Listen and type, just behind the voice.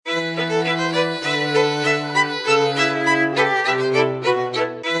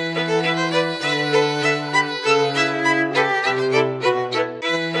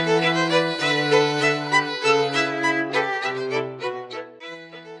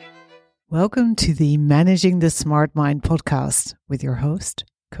Welcome to the Managing the Smart Mind podcast with your host,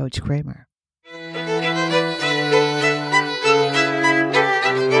 Coach Kramer.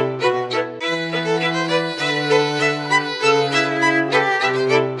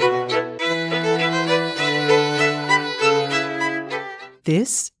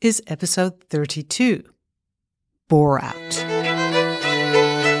 This is episode 32, Boreout.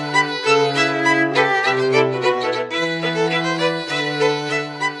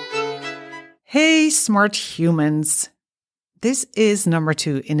 Hey, smart humans. This is number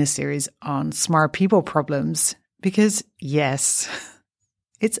 2 in a series on smart people problems because, yes,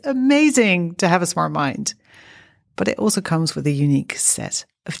 it's amazing to have a smart mind, but it also comes with a unique set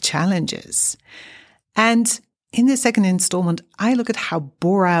of challenges. And in the second installment, I look at how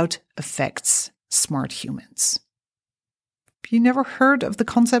Boreout affects smart humans. If you never heard of the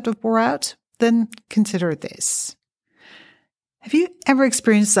concept of Boreout, then consider this. Have you ever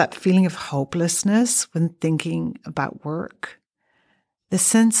experienced that feeling of hopelessness when thinking about work? The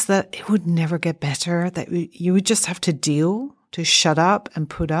sense that it would never get better, that you would just have to shut up and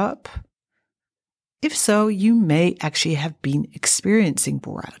put up? If so, you may actually have been experiencing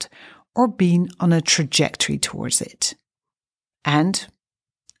Boreout or been on a trajectory towards it. And,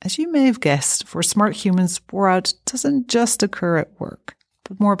 as you may have guessed, for smart humans, Boreout doesn't just occur at work,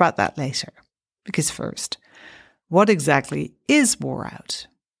 but more about that later. Because first, what exactly is Boreout?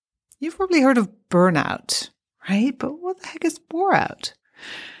 You've probably heard of burnout, right? But what the heck is Boreout?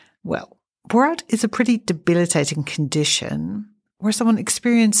 Well, Boreout is a pretty debilitating condition where someone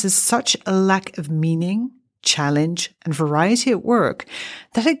experiences such a lack of meaning, challenge, and variety at work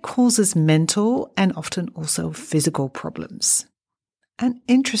that it causes mental and often also physical problems. And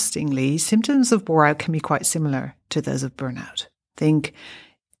interestingly, symptoms of Boreout can be quite similar to those of burnout. Think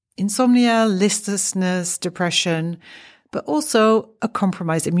insomnia, listlessness, depression, but also a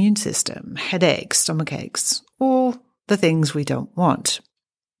compromised immune system, headaches, stomach aches, all the things we don't want.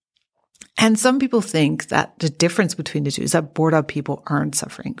 And some people think that the difference between the two is that bored out people aren't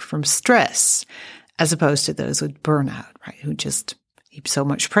suffering from stress, as opposed to those with burnout, right, who just heap so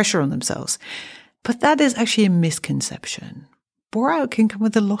much pressure on themselves. But that is actually a misconception. Boreout can come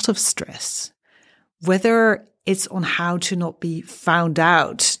with a lot of stress, whether it's on how to not be found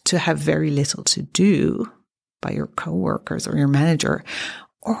out, to have very little to do by your coworkers or your manager,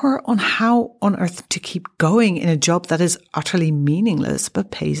 or on how on earth to keep going in a job that is utterly meaningless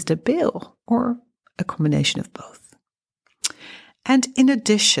but pays the bill, or a combination of both. And in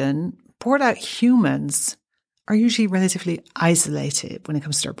addition, bored out humans are usually relatively isolated when it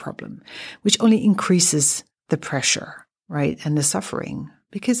comes to their problem, which only increases the pressure, right, and the suffering,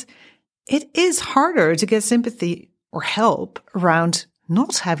 because it is harder to get sympathy or help around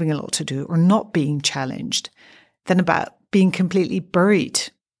not having a lot to do or not being challenged than about being completely buried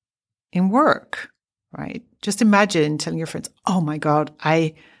in work, right? Just imagine telling your friends, oh my God,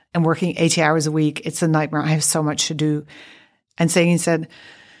 I am working 80 hours a week. It's a nightmare. I have so much to do. And saying instead,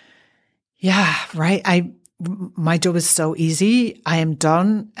 yeah, right. My job is so easy. I am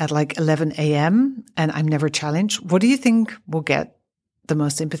done at like 11 a.m. and I'm never challenged. What do you think will get the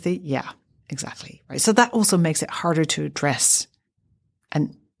most sympathy? Yeah, exactly. Right. So that also makes it harder to address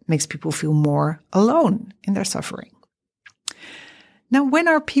and makes people feel more alone in their suffering. Now, when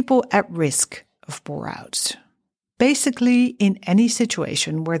are people at risk of Boreout? Basically, in any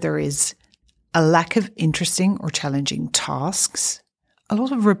situation where there is a lack of interesting or challenging tasks, a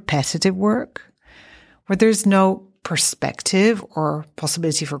lot of repetitive work, where there's no perspective or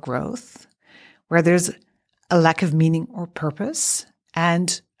possibility for growth, where there's a lack of meaning or purpose,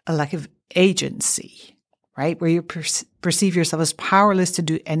 and a lack of agency, right? Where you perceive yourself as powerless to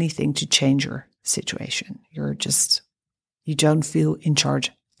do anything to change your situation. You don't feel in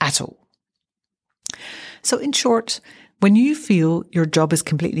charge at all. So in short, when you feel your job is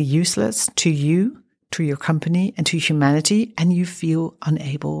completely useless to you, to your company, and to humanity, and you feel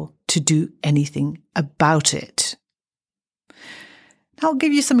unable to do anything about it. Now, I'll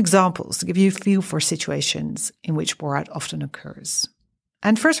give you some examples to give you a feel for situations in which Boreout often occurs.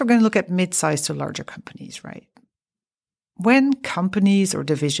 And first, we're going to look at mid-sized to larger companies, right? When companies or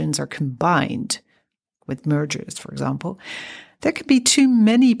divisions are combined with mergers, for example, there can be too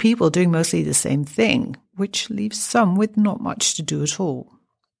many people doing mostly the same thing, which leaves some with not much to do at all.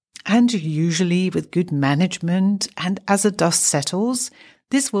 And usually with good management and as the dust settles,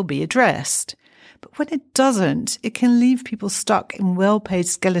 this will be addressed. But when it doesn't, it can leave people stuck in well-paid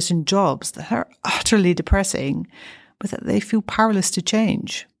skeleton jobs that are utterly depressing, but that they feel powerless to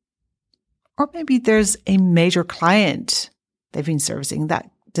change. Or maybe there's a major client they've been servicing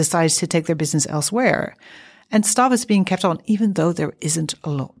that decides to take their business elsewhere. and staff is being kept on even though there isn't a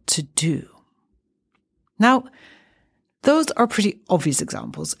lot to do. Now, those are pretty obvious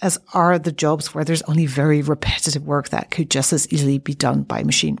examples, as are the jobs where there's only very repetitive work that could just as easily be done by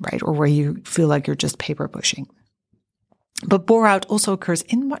machine, right? Or where you feel like you're just paper pushing. But Boreout also occurs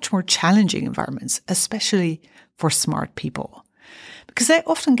in much more challenging environments, especially for smart people, because they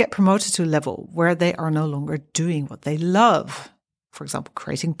often get promoted to a level where they are no longer doing what they love. For example,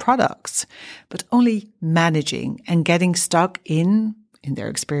 creating products, but only managing and getting stuck in their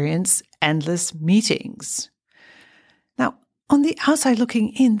experience, endless meetings. Now, on the outside looking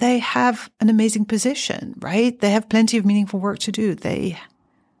in, they have an amazing position, right? They have plenty of meaningful work to do. They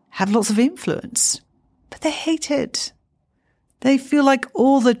have lots of influence, but they hate it. They feel like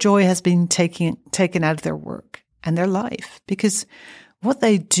all the joy has been taken out of their work and their life, because what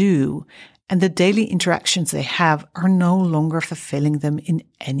they do and the daily interactions they have are no longer fulfilling them in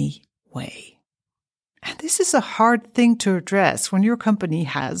any way. And this is a hard thing to address when your company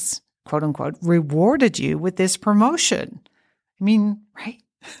has, quote unquote, rewarded you with this promotion. I mean, right?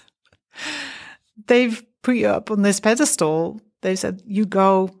 They've put you up on this pedestal. They've said, you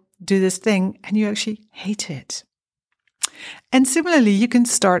go do this thing, and you actually hate it. And similarly, you can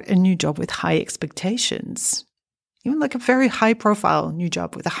start a new job with high expectations, even like a very high profile new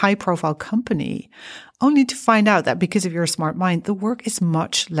job with a high profile company, only to find out that because of your smart mind, the work is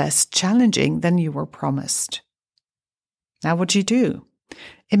much less challenging than you were promised. Now, what do?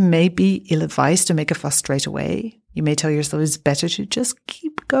 It may be ill-advised to make a fuss straight away. You may tell yourself it's better to just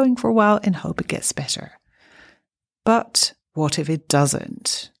keep going for a while and hope it gets better. But what if it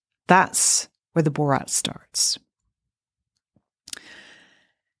doesn't? That's where the Boreout starts.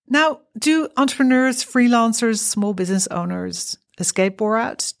 Now, do entrepreneurs, freelancers, small business owners escape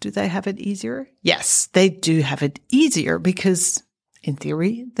Boreout? Do they have it easier? Yes, they do have it easier because, in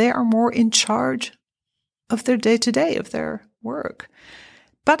theory, they are more in charge of their day-to-day, of their work.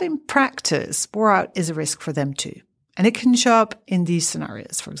 But in practice, Boreout is a risk for them too. And it can show up in these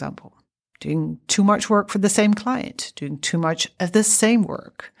scenarios, for example, doing too much work for the same client, doing too much of the same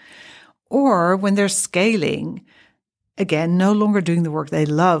work. Or when they're scaling, again, no longer doing the work they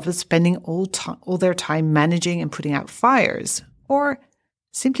love, but spending all their time managing and putting out fires, or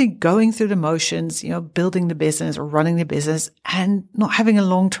simply going through the motions, building the business or running the business and not having a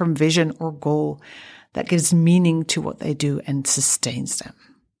long-term vision or goal that gives meaning to what they do and sustains them.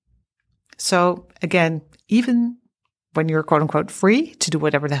 So again, even when you're quote unquote free to do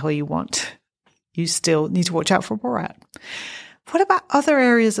whatever the hell you want, you still need to watch out for Boreout. What about other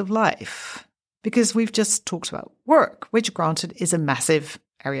areas of life? Because we've just talked about work, which granted is a massive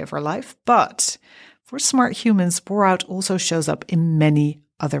area of our life, but for smart humans, Boreout also shows up in many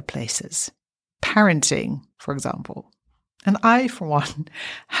other places. Parenting, for example. And I, for one,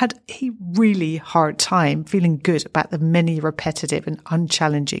 had a really hard time feeling good about the many repetitive and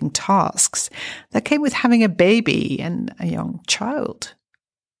unchallenging tasks that came with having a baby and a young child.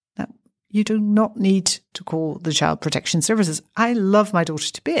 Now, you do not need to call the Child Protection Services. I love my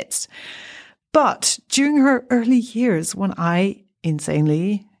daughter to bits. But during her early years, when I,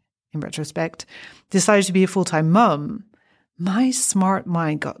 insanely, in retrospect, decided to be a full-time mum, my smart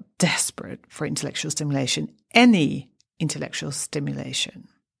mind got desperate for intellectual stimulation, any intellectual stimulation.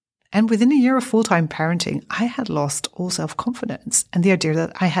 And within a year of full-time parenting, I had lost all self-confidence and the idea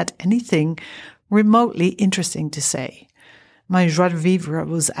that I had anything remotely interesting to say. My joie de vivre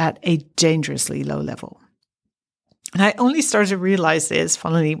was at a dangerously low level. And I only started to realize this,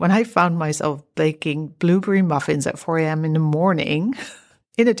 funnily, when I found myself baking blueberry muffins at 4 a.m. in the morning,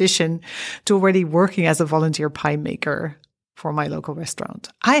 in addition to already working as a volunteer pie maker for my local restaurant.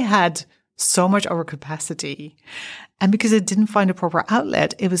 I had so much overcapacity. And because it didn't find a proper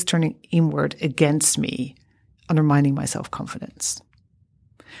outlet, it was turning inward against me, undermining my self-confidence.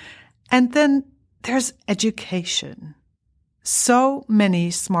 And then there's education. So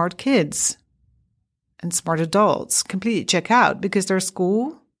many smart kids and smart adults completely check out because their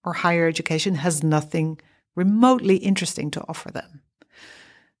school or higher education has nothing remotely interesting to offer them,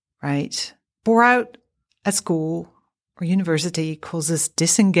 right? Boreout at school or university causes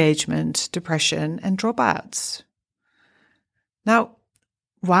disengagement, depression, and dropouts. Now,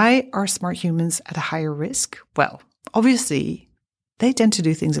 why are smart humans at a higher risk? Well, obviously, they tend to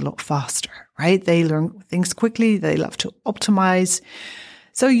do things a lot faster, right? They learn things quickly. They love to optimize.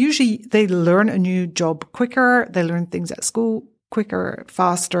 So usually they learn a new job quicker. They learn things at school quicker,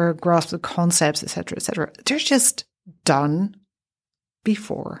 faster, grasp the concepts, etc., etc. They're just done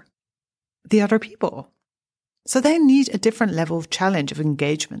before the other people. So they need a different level of challenge, of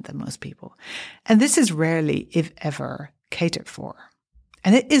engagement than most people. And this is rarely, if ever, catered for.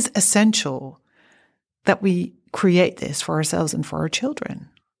 And it is essential that we create this for ourselves and for our children.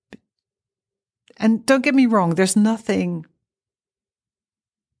 And don't get me wrong, there's nothing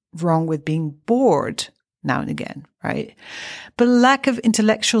wrong with being bored now and again, right? But lack of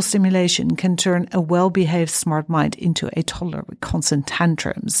intellectual stimulation can turn a well-behaved smart mind into a toddler with constant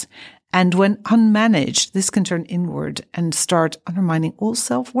tantrums. And when unmanaged, this can turn inward and start undermining all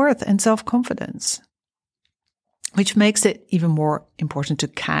self-worth and self-confidence, which makes it even more important to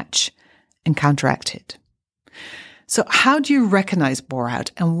catch and counteract it. So how do you recognize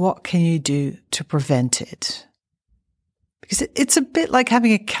Boreout, and what can you do to prevent it? Because it's a bit like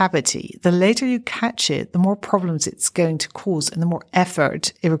having a cavity. The later you catch it, the more problems it's going to cause and the more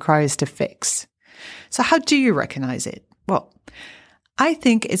effort it requires to fix. So how do you recognize it? Well, I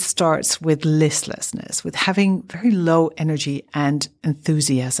think it starts with listlessness, with having very low energy and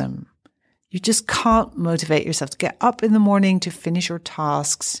enthusiasm. You just can't motivate yourself to get up in the morning to finish your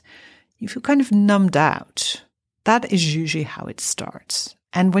tasks. You feel kind of numbed out. That is usually how it starts.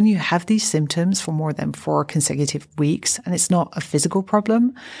 And when you have these symptoms for more than 4 consecutive weeks, and it's not a physical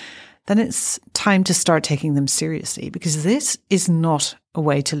problem, then it's time to start taking them seriously, because this is not a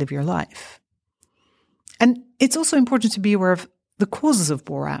way to live your life. And it's also important to be aware of the causes of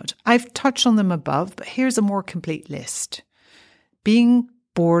Boreout. I've touched on them above, but here's a more complete list. Being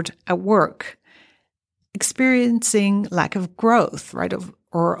bored at work, experiencing lack of growth, right,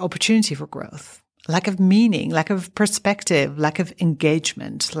 or opportunity for growth. Lack of meaning, lack of perspective, lack of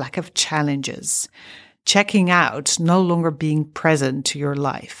engagement, lack of challenges, checking out, no longer being present to your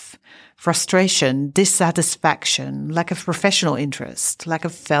life, frustration, dissatisfaction, lack of professional interest, lack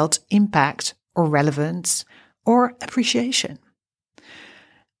of felt impact or relevance or appreciation.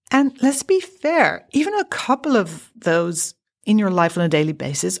 And let's be fair, even a couple of those in your life on a daily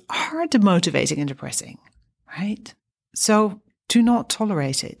basis are demotivating and depressing, right? So do not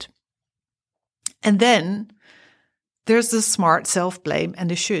tolerate it. And then there's the smart self-blame and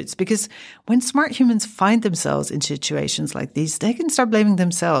the shoulds, because when smart humans find themselves in situations like these, they can start blaming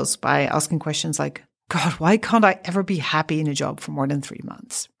themselves by asking questions like, God, why can't I ever be happy in a job for more than 3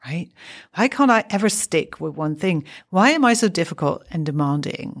 months, right? Why can't I ever stick with one thing? Why am I so difficult and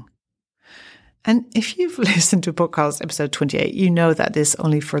demanding? And if you've listened to podcast episode 28, you know that this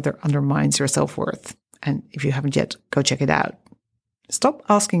only further undermines your self-worth. And if you haven't yet, go check it out. Stop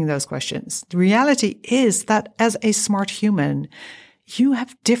asking those questions. The reality is that as a smart human, you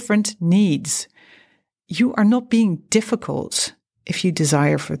have different needs. You are not being difficult if you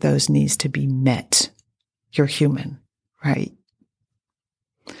desire for those needs to be met. You're human, right?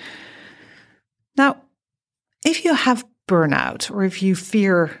 Now, if you have burnout, or if you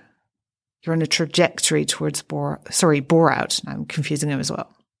fear you're on a trajectory towards Boreout, I'm confusing them as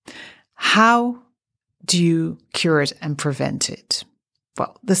well. How do you cure it and prevent it?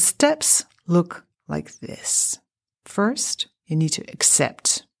 Well, the steps look like this. First, you need to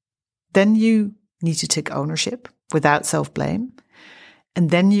accept. Then you need to take ownership without self-blame. And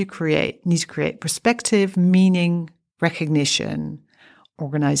then you need to create perspective, meaning, recognition,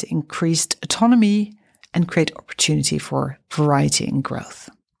 organize increased autonomy, and create opportunity for variety and growth.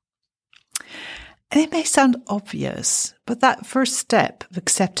 And it may sound obvious, but that first step of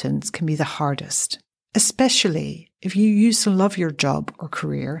acceptance can be the hardest, especially if you used to love your job or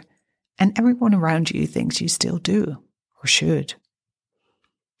career and everyone around you thinks you still do or should.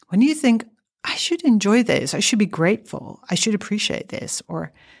 When you think, I should enjoy this, I should be grateful, I should appreciate this,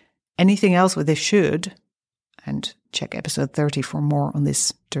 or anything else with a should, and check episode 30 for more on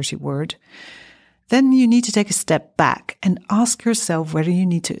this dirty word, then you need to take a step back and ask yourself whether you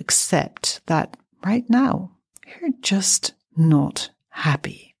need to accept that right now you're just not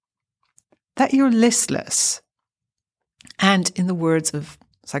happy, that you're listless, and in the words of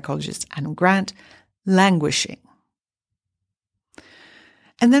psychologist Adam Grant, languishing.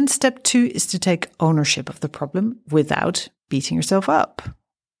 And then step 2 is to take ownership of the problem without beating yourself up.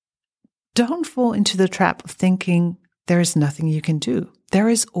 Don't fall into the trap of thinking there is nothing you can do. There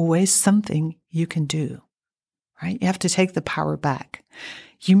is always something you can do, right? You have to take the power back.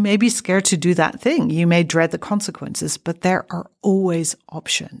 You may be scared to do that thing. You may dread the consequences, but there are always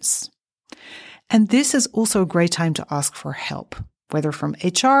options. And this is also a great time to ask for help, whether from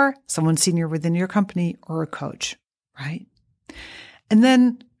HR, someone senior within your company, or a coach, right? And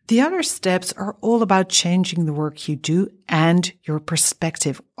then the other steps are all about changing the work you do and your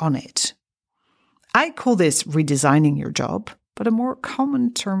perspective on it. I call this redesigning your job, but a more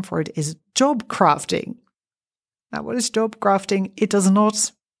common term for it is job crafting. Now, what is job crafting? It does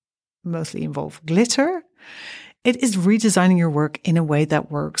not mostly involve glitter. It is redesigning your work in a way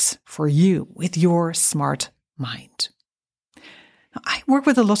that works for you with your smart mind. I work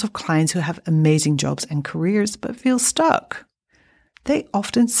with a lot of clients who have amazing jobs and careers but feel stuck. They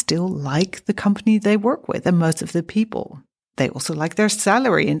often still like the company they work with and most of the people. They also like their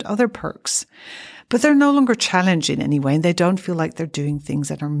salary and other perks. But they're no longer challenged in any way and they don't feel like they're doing things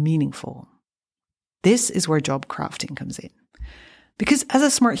that are meaningful. This is where job crafting comes in. Because as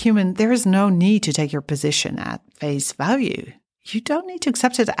a smart human, there is no need to take your position at face value. You don't need to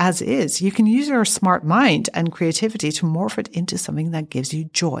accept it as is. You can use your smart mind and creativity to morph it into something that gives you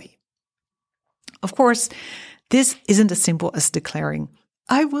joy. Of course, this isn't as simple as declaring,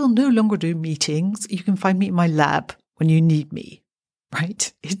 I will no longer do meetings. You can find me in my lab when you need me,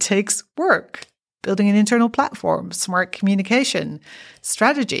 right? It takes work, building an internal platform, smart communication,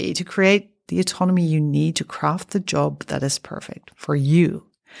 strategy to create the autonomy you need to craft the job that is perfect for you.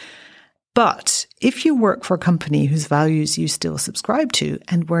 But if you work for a company whose values you still subscribe to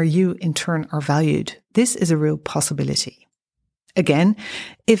and where you in turn are valued, this is a real possibility. Again,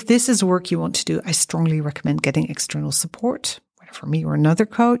 if this is work you want to do, I strongly recommend getting external support, whether from me or another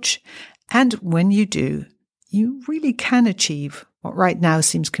coach. And when you do, you really can achieve what right now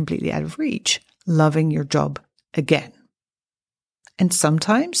seems completely out of reach, loving your job again. And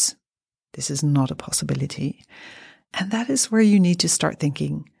sometimes this is not a possibility. And that is where you need to start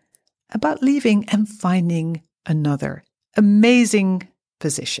thinking about leaving and finding another amazing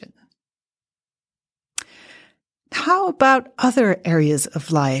position. How about other areas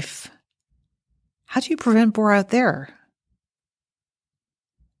of life? How do you prevent Boreout there?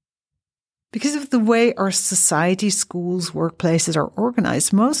 Because of the way our society, schools, workplaces are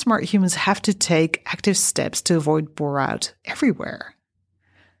organized, most smart humans have to take active steps to avoid Boreout everywhere.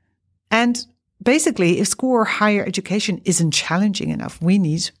 And basically, if school or higher education isn't challenging enough, we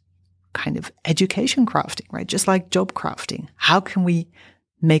need kind of education crafting, right? Just like job crafting. How can we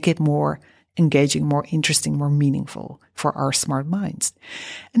make it more engaging, more interesting, more meaningful for our smart minds?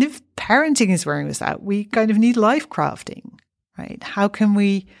 And if parenting is wearing us out, we kind of need life crafting, right? How can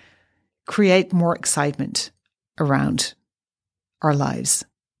we create more excitement around our lives,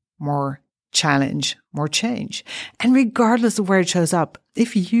 more challenge, more change? And regardless of where it shows up,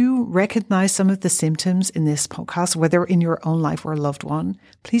 if you recognize some of the symptoms in this podcast, whether in your own life or a loved one,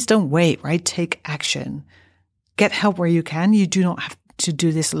 please don't wait, right? Take action. Get help where you can. You do not have to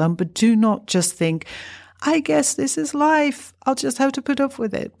do this alone, but do not just think, I guess this is life. I'll just have to put up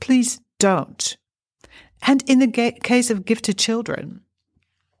with it. Please don't. And in the case of gifted children,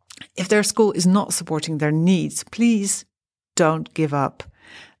 if their school is not supporting their needs, please don't give up.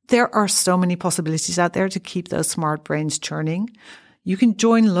 There are so many possibilities out there to keep those smart brains churning. You can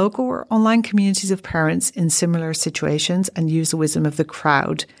join local or online communities of parents in similar situations and use the wisdom of the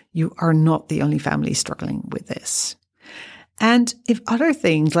crowd. You are not the only family struggling with this. And if other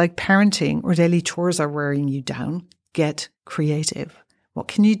things like parenting or daily chores are wearing you down, get creative. What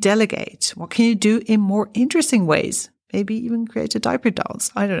can you delegate? What can you do in more interesting ways? Maybe even create a diaper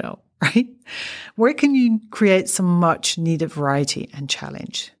dance. I don't know, right? Where can you create some much needed variety and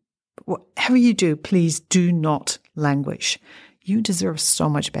challenge? But whatever you do, please do not languish. You deserve so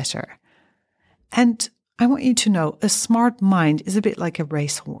much better. And I want you to know a smart mind is a bit like a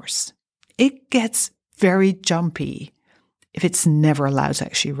racehorse. It gets very jumpy if it's never allowed to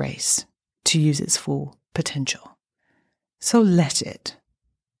actually race, to use its full potential. So let it.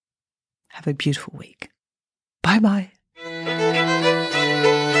 Have a beautiful week. Bye-bye.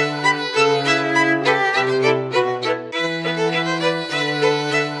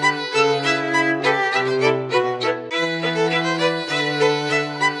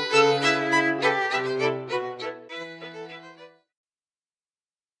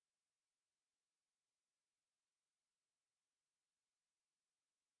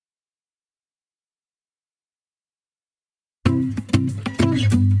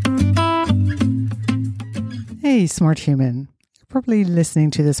 Hey, smart human. You're probably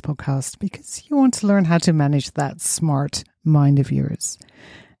listening to this podcast because you want to learn how to manage that smart mind of yours.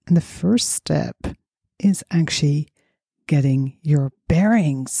 And the first step is actually getting your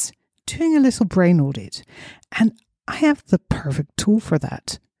bearings, doing a little brain audit. And I have the perfect tool for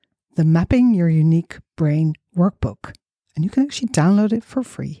that, the Mapping Your Unique Brain Workbook. And you can actually download it for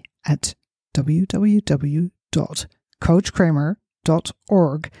free at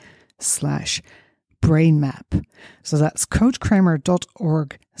www.coachkramer.org/brainmap. So that's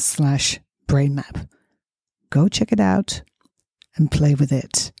coachkramer.org/brainmap. Go check it out and play with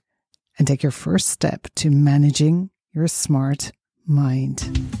it and take your first step to managing your smart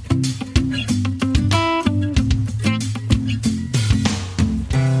mind.